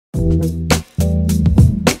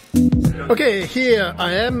Okay, here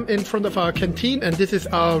I am in front of our canteen, and this is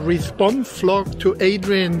our response vlog to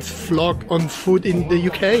Adrian's vlog on food in the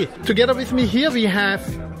UK. Together with me here we have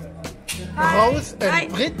Rose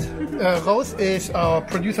and Brit. Rose is our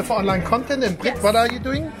producer for online content, and Brit, what are you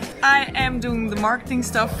doing? I am doing the marketing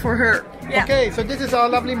stuff for her. Yeah. Okay, so this is our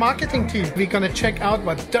lovely marketing team. We're gonna check out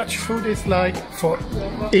what Dutch food is like for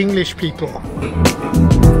English people.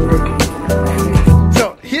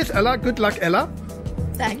 So here's Ella. Good luck, Ella.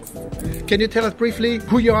 Thanks. Can you tell us briefly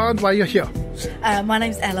who you are and why you're here? My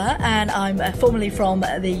name's Ella, and I'm formerly from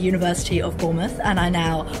the University of Bournemouth, and I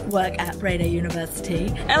now work at Breda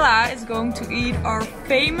University. Ella is going to eat our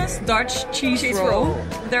famous Dutch cheese roll.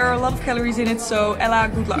 There are a lot of calories in it, so Ella,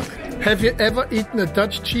 good luck. Have you ever eaten a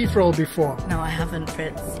Dutch cheese roll before? No, I haven't,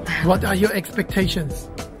 Fritz. What are your expectations?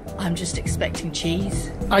 I'm just expecting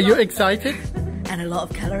cheese. Are you excited? And a lot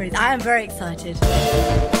of calories. I am very excited.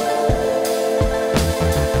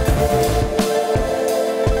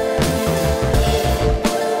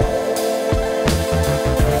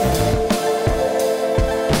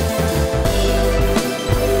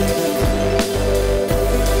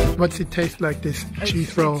 What's it taste like, this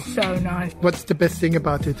cheese roll? So nice. What's the best thing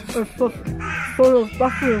about it? It's just full of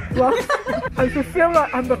buttery fluff. I just feel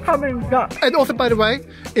like I'm becoming Dutch. And also, by the way,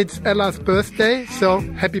 it's Ella's birthday, so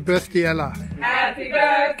happy birthday, Ella. Happy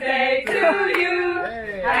birthday to you.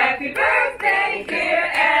 Hey. Happy birthday,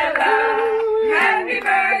 dear Ella. Happy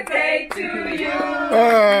birthday to you.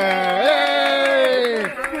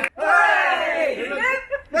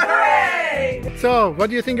 So, what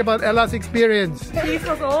do you think about Ella's experience? Cheese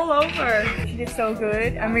was all over. You did so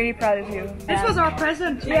good. I'm really proud of you. This was our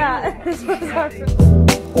present. Yeah, this was our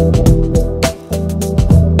present.